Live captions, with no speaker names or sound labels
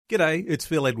G'day, it's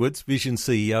Phil Edwards, Vision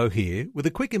CEO here, with a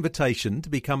quick invitation to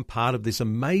become part of this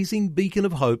amazing beacon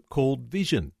of hope called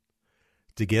Vision.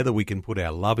 Together we can put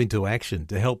our love into action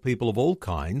to help people of all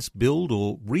kinds build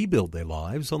or rebuild their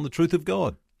lives on the truth of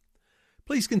God.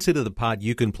 Please consider the part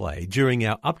you can play during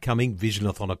our upcoming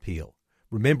Visionathon appeal,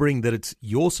 remembering that it's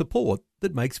your support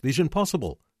that makes Vision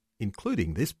possible,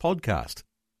 including this podcast.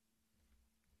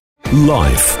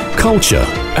 Life, culture,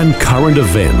 and current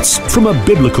events from a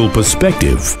biblical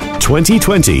perspective.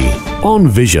 2020 on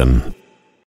Vision.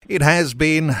 It has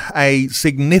been a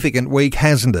significant week,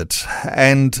 hasn't it?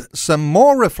 And some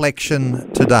more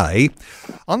reflection today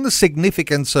on the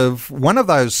significance of one of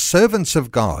those servants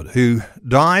of God who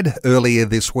died earlier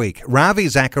this week. Ravi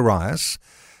Zacharias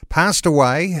passed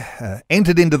away,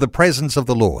 entered into the presence of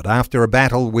the Lord after a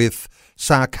battle with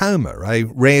sarcoma, a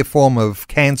rare form of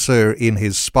cancer in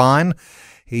his spine.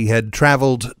 He had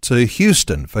travelled to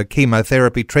Houston for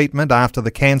chemotherapy treatment after the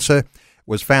cancer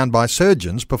was found by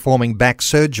surgeons performing back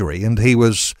surgery, and he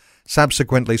was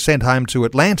subsequently sent home to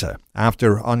Atlanta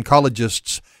after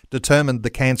oncologists determined the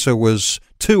cancer was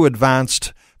too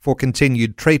advanced for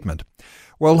continued treatment.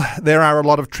 Well, there are a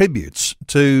lot of tributes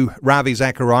to Ravi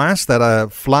Zacharias that are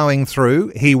flowing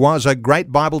through. He was a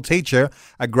great Bible teacher,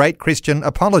 a great Christian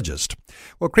apologist.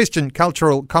 Well, Christian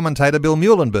cultural commentator Bill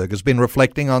Muehlenberg has been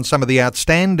reflecting on some of the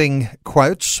outstanding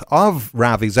quotes of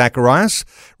Ravi Zacharias,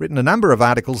 written a number of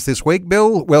articles this week.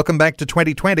 Bill, welcome back to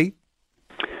 2020.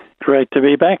 Great to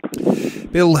be back.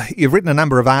 Bill, you've written a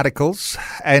number of articles,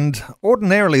 and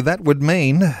ordinarily that would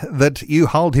mean that you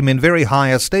hold him in very high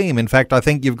esteem. In fact, I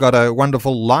think you've got a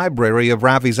wonderful library of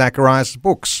Ravi Zacharias'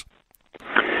 books.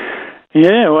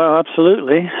 Yeah, well,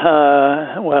 absolutely.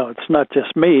 Well, it's not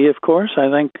just me, of course.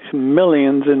 I think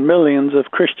millions and millions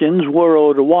of Christians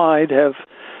worldwide have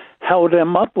held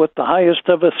him up with the highest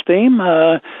of esteem.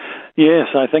 Yes,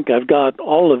 I think I've got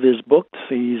all of his books.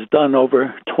 He's done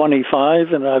over 25,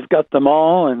 and I've got them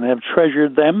all and have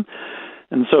treasured them.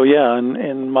 And so, yeah,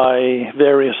 in my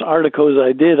various articles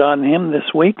I did on him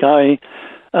this week, I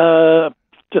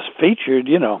just featured,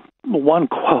 one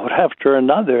quote after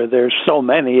another. There's so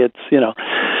many. It's,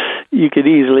 you could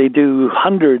easily do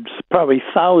hundreds, probably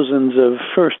thousands of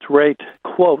first-rate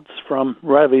quotes from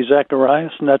Ravi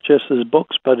Zacharias, not just his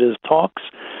books, but his talks.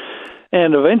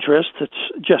 And of interest, it's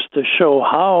just to show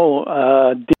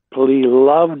how deeply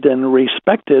loved and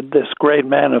respected this great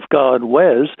man of God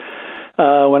was.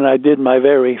 When I did my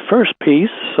very first piece,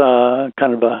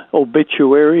 kind of a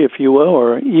obituary, if you will,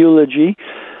 or eulogy,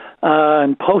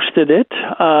 and posted it,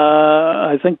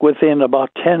 I think within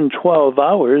about 10, 12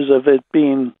 hours of it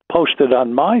being posted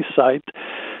on my site,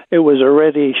 it was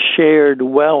already shared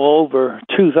well over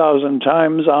 2,000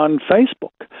 times on Facebook.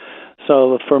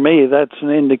 So for me, that's an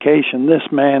indication this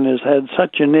man has had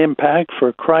such an impact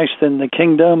for Christ in the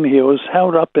kingdom. He was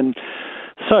held up in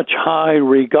such high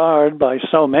regard by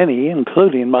so many,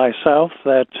 including myself,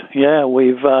 that,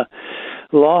 we've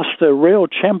lost a real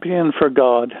champion for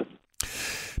God.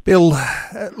 Bill,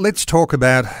 let's talk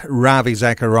about Ravi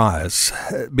Zacharias,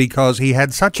 because he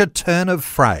had such a turn of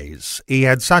phrase. He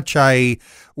had such a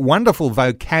wonderful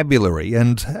vocabulary,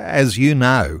 and as you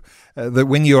know, that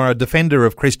when you are a defender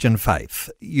of Christian faith,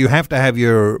 you have to have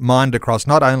your mind across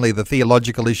not only the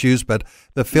theological issues, but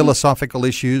the philosophical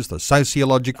issues, the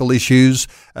sociological issues.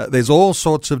 There's all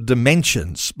sorts of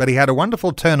dimensions, but he had a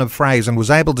wonderful turn of phrase and was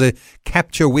able to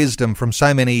capture wisdom from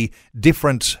so many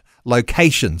different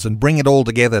locations and bring it all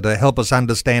together to help us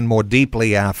understand more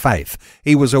deeply our faith.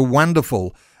 He was a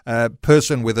wonderful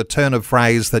person with a turn of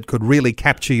phrase that could really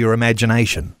capture your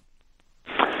imagination.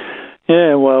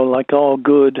 Yeah, well, like all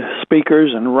good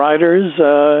speakers and writers,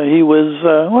 he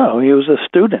was a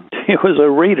student. He was a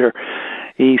reader.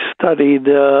 He studied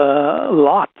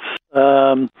lots.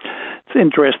 It's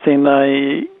interesting.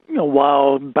 A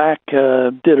while back,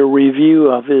 did a review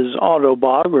of his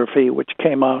autobiography, which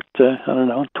came out,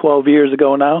 12 years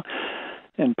ago now.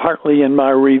 And partly in my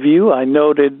review, I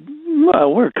noted,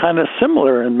 we're kind of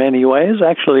similar in many ways.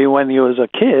 Actually, when he was a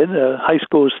kid, a high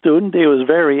school student, he was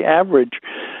very average,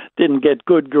 didn't get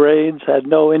good grades, had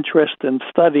no interest in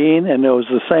studying, and it was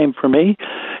the same for me.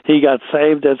 He got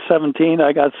saved at 17,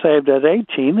 I got saved at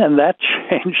 18, and that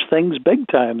changed things big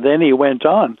time. Then he went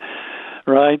on,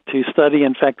 right, to study.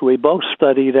 In fact, we both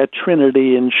studied at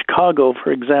Trinity in Chicago,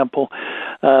 for example.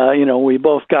 We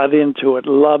both got into it,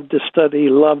 loved to study,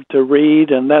 loved to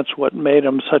read, and that's what made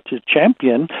him such a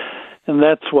champion. And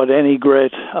that's what any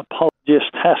great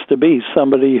apologist has to be,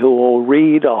 somebody who will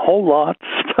read a whole lot,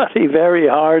 study very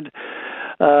hard.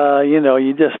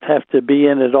 You just have to be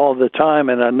in it all the time.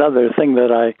 And another thing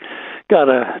that I got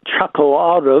a chuckle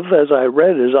out of as I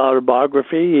read his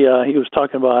autobiography. He was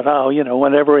talking about how,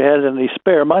 whenever he had any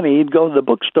spare money, he'd go to the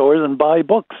bookstores and buy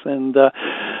books. And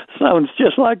sounds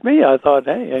just like me. I thought,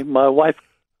 hey, my wife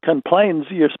complains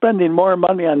you're spending more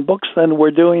money on books than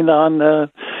we're doing on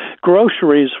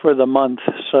groceries for the month.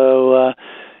 So,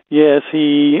 yes,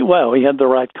 he had the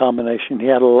right combination. He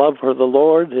had a love for the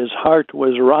Lord. His heart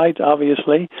was right,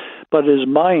 obviously, but his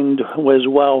mind was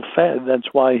well fed. That's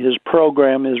why his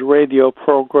radio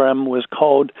program was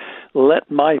called Let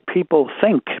My People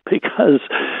Think, because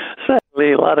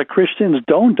sadly a lot of Christians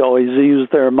don't always use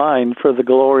their mind for the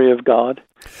glory of God.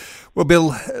 Well,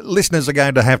 Bill, listeners are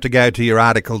going to have to go to your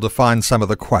article to find some of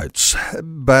the quotes,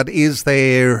 but is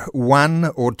there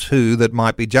one or two that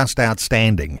might be just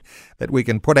outstanding that we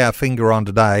can put our finger on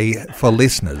today for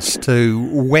listeners to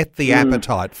whet the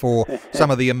appetite for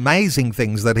some of the amazing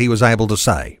things that he was able to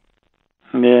say?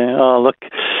 Yeah, look,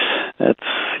 that's,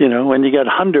 when you get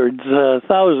hundreds,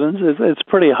 thousands, it's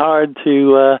pretty hard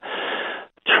to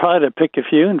try to pick a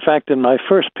few. In fact, in my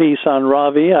first piece on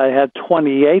Ravi, I had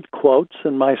 28 quotes.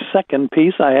 In my second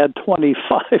piece, I had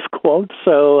 25 quotes.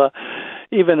 So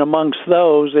even amongst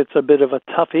those, it's a bit of a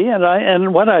toughie.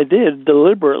 And what I did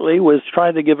deliberately was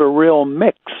try to give a real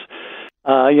mix.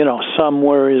 Some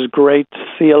were his great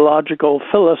theological,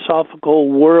 philosophical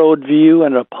worldview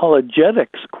and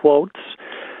apologetics quotes,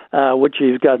 which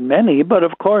he's got many, but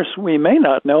of course we may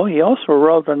not know. He also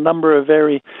wrote a number of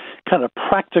very kind of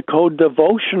practical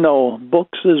devotional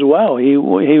books as well. He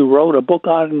wrote a book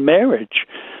on marriage,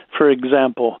 for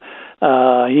example.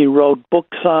 He wrote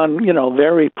books on,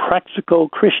 very practical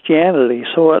Christianity.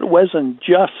 So it wasn't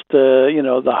just,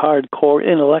 the hardcore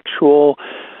intellectual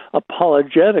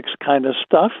apologetics kind of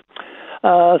stuff.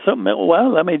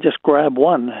 Let me just grab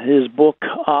one. His book,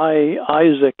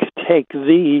 Isaac, Take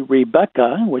Thee,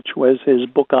 Rebecca, which was his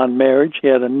book on marriage. He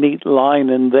had a neat line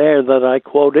in there that I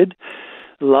quoted.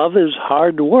 Love is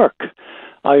hard work.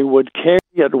 I would carry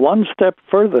it one step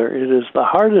further. It is the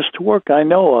hardest work I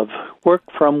know of, work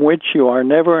from which you are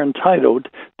never entitled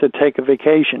to take a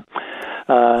vacation.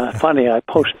 Funny, I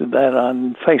posted that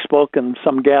on Facebook, and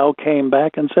some gal came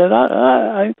back and said,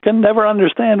 I can never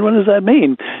understand, what does that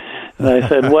mean? And I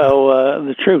said,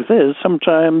 the truth is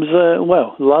sometimes,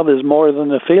 love is more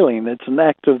than a feeling. It's an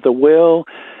act of the will.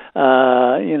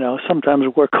 Sometimes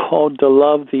we're called to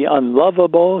love the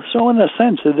unlovable. So in a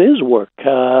sense, it is work.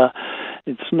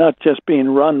 It's not just being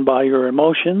run by your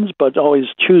emotions, but always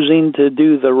choosing to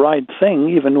do the right thing,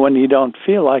 even when you don't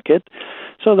feel like it.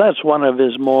 So that's one of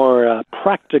his more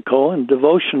practical and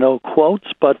devotional quotes,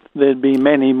 but there'd be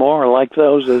many more like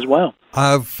those as well.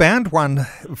 I've found one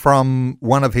from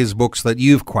one of his books that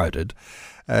you've quoted,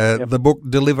 the book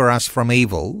Deliver Us from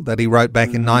Evil, that he wrote back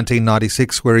in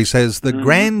 1996, where he says, the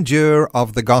grandeur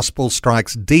of the gospel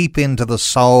strikes deep into the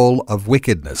soul of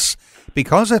wickedness,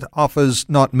 because it offers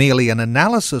not merely an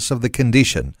analysis of the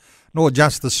condition, nor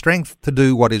just the strength to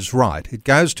do what is right. It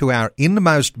goes to our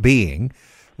innermost being,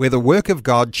 where the work of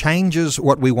God changes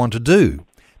what we want to do.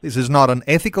 This is not an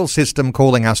ethical system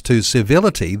calling us to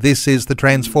civility. This is the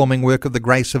transforming work of the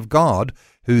grace of God,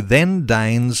 who then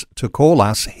deigns to call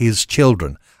us his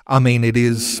children. I mean,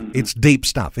 it's deep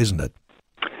stuff, isn't it?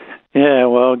 Yeah,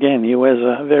 well, again, he was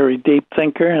a very deep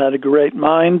thinker, had a great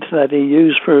mind that he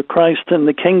used for Christ and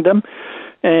the kingdom,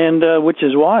 and which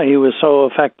is why he was so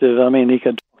effective. I mean, he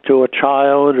could talk to a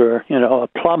child or, a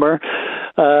plumber,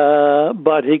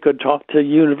 but he could talk to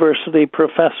university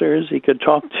professors. He could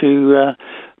talk to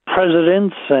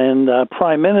presidents and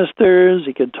prime ministers.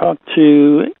 He could talk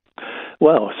to,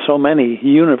 so many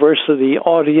university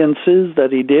audiences that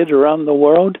he did around the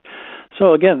world.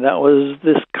 So again, that was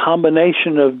this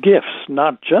combination of gifts,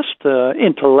 not just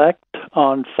intellect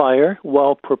on fire,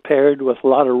 well prepared with a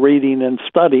lot of reading and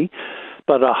study,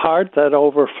 but a heart that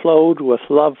overflowed with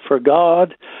love for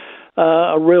God,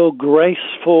 a real grace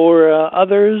for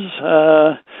others.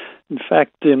 In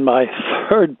fact, in my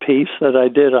third piece that I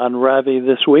did on Ravi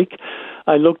this week,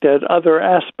 I looked at other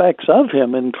aspects of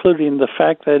him, including the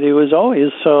fact that he was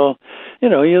always so, he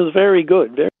was very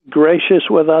good, very gracious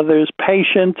with others,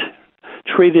 patient,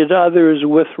 treated others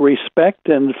with respect.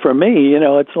 And for me,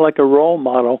 it's like a role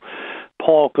model.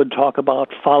 Paul could talk about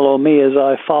follow me as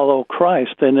I follow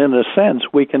Christ. And in a sense,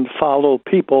 we can follow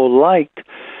people like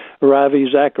Ravi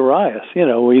Zacharias.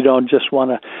 We don't just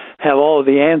want to have all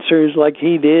the answers like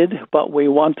he did, but we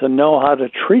want to know how to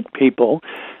treat people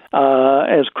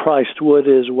as Christ would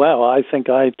as well. I think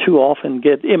I too often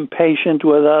get impatient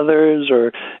with others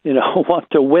or, want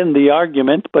to win the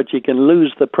argument, but you can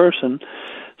lose the person.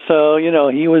 So,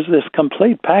 he was this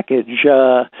complete package,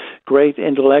 great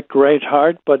intellect, great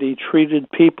heart, but he treated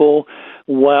people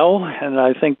well. And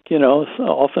I think,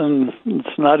 often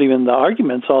it's not even the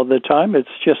arguments all the time. It's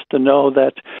just to know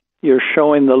that you're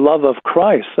showing the love of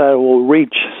Christ that will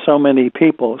reach so many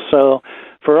people. So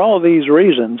for all these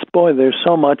reasons, boy, there's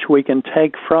so much we can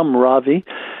take from Ravi.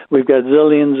 We've got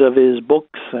zillions of his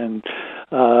books and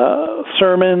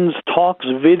sermons, talks,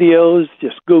 videos.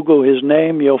 Just Google his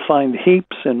name. You'll find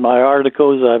heaps. In my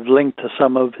articles, I've linked to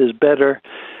some of his better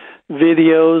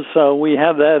videos. So we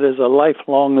have that as a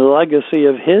lifelong legacy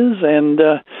of his. And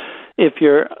if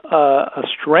you're a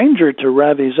stranger to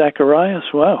Ravi Zacharias,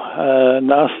 well,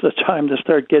 now's the time to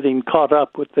start getting caught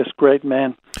up with this great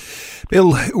man.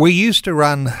 Bill, we used to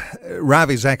run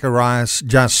Ravi Zacharias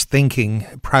Just Thinking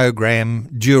program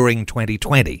during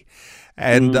 2020.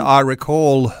 And I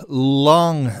recall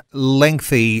long,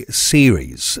 lengthy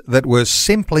series that were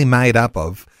simply made up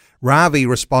of Ravi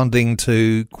responding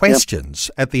to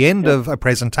questions at the end of a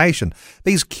presentation.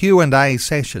 These Q&A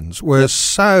sessions were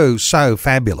so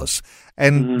fabulous.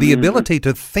 And the ability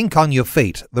to think on your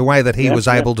feet the way that he was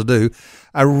able to do,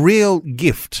 a real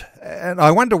gift. And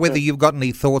I wonder whether you've got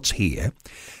any thoughts here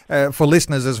for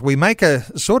listeners as we make a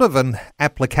sort of an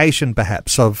application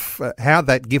perhaps of how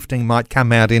that gifting might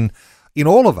come out in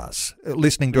all of us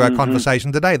listening to our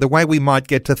conversation today, the way we might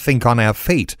get to think on our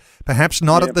feet, perhaps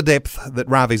not at the depth that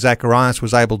Ravi Zacharias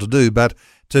was able to do, but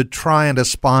to try and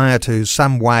aspire to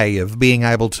some way of being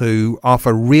able to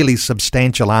offer really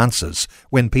substantial answers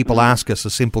when people ask us a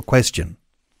simple question.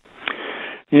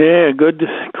 Yeah, good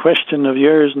question of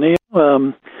yours,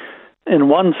 Neil. In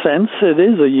one sense, it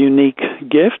is a unique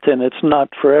gift, and it's not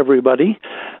for everybody.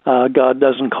 God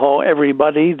doesn't call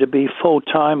everybody to be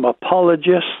full-time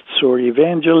apologists or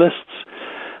evangelists.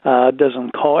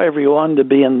 Doesn't call everyone to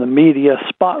be in the media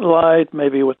spotlight,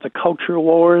 maybe with the culture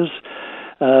wars.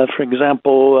 For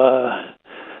example,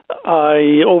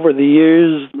 I, over the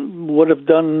years, would have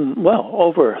done,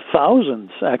 over thousands,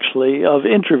 actually, of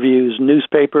interviews,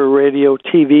 newspaper, radio,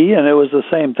 TV, and it was the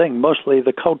same thing, mostly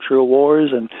the cultural wars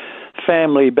and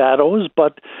family battles,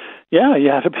 but yeah, you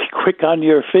have to be quick on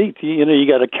your feet. You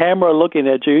got a camera looking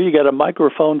at you, you got a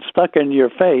microphone stuck in your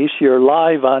face, you're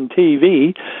live on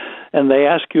TV, and they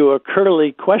ask you a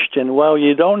curly question. Well,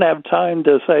 you don't have time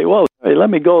to say, hey, let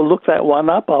me go look that one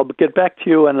up, I'll get back to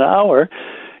you in an hour.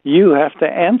 You have to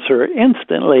answer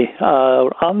instantly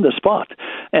on the spot.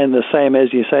 And the same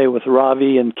as you say with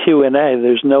Ravi and Q&A,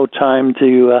 there's no time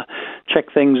to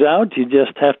check things out. You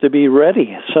just have to be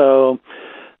ready. So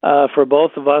for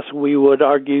both of us, we would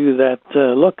argue that,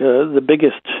 the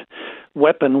biggest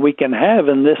weapon we can have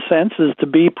in this sense is to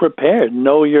be prepared,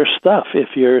 know your stuff. If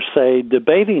you're, say,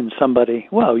 debating somebody,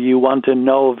 you want to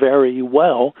know very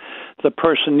well the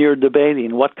person you're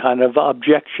debating, what kind of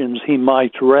objections he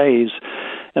might raise.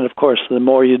 And, of course, the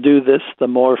more you do this, the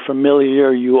more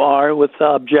familiar you are with the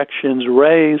objections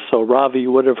raised. So Ravi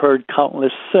would have heard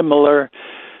countless similar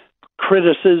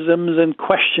criticisms and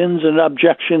questions and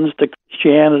objections to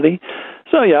Christianity.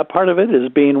 So, part of it is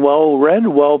being well-read,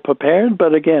 well-prepared.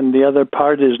 But, again, the other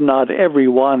part is not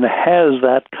everyone has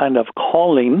that kind of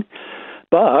calling.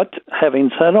 But having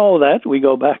said all that, we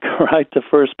go back right to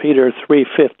 1 Peter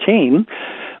 3:15,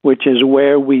 which is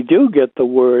where we do get the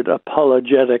word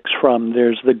apologetics from.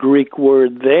 There's the Greek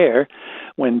word there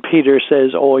when Peter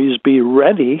says, always be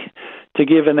ready to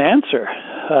give an answer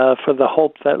for the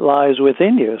hope that lies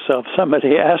within you. So if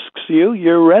somebody asks you,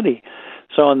 you're ready.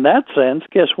 So in that sense,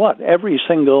 guess what? Every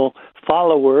single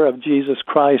follower of Jesus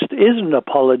Christ is an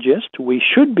apologist. We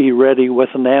should be ready with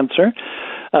an answer.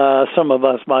 Some of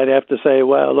us might have to say,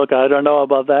 I don't know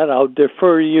about that. I'll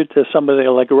defer you to somebody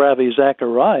like Ravi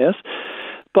Zacharias.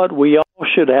 But we all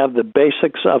should have the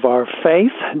basics of our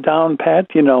faith down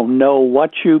pat, know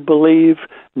what you believe,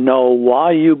 know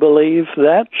why you believe.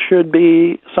 That should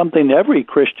be something every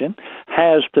Christian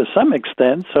has to some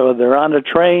extent. So they're on a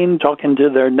train talking to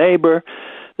their neighbor,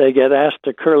 they get asked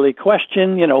a curly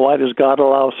question, why does God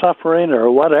allow suffering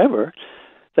or whatever.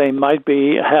 They might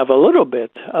have a little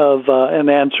bit of an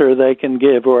answer they can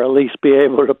give, or at least be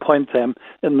able to point them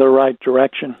in the right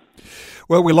direction.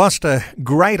 Well, we lost a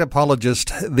great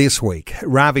apologist this week,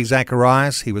 Ravi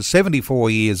Zacharias. He was 74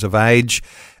 years of age,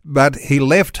 but he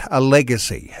left a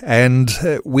legacy, and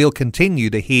we'll continue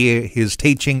to hear his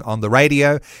teaching on the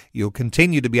radio. You'll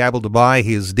continue to be able to buy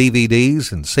his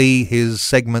DVDs and see his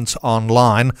segments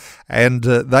online, and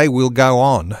they will go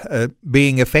on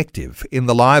being effective in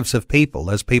the lives of people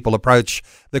as people approach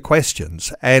the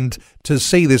questions. And to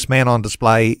see this man on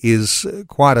display is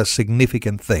quite a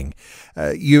significant thing.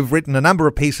 You've written a number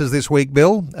of pieces this week,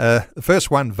 Bill. The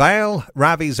first one, Veil,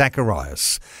 Ravi,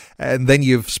 Zacharias. And then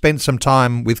you've spent some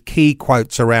time with key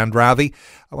quotes around Ravi.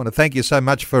 I want to thank you so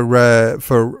much for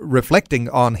reflecting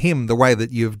on him the way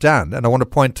that you've done. And I want to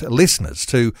point listeners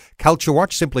to Culture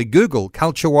Watch. Simply Google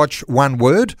Culture Watch, one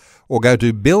word, or go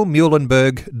to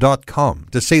billmuehlenberg.com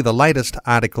to see the latest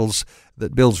articles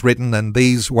that Bill's written, and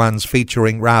these ones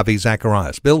featuring Ravi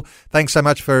Zacharias. Bill, thanks so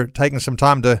much for taking some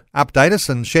time to update us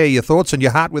and share your thoughts and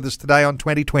your heart with us today on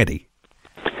 2020.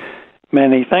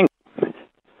 Many thanks.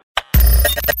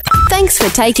 Thanks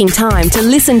for taking time to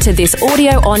listen to this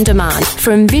audio on demand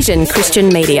from Vision Christian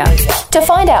Media. To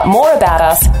find out more about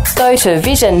us, go to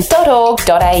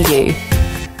vision.org.au.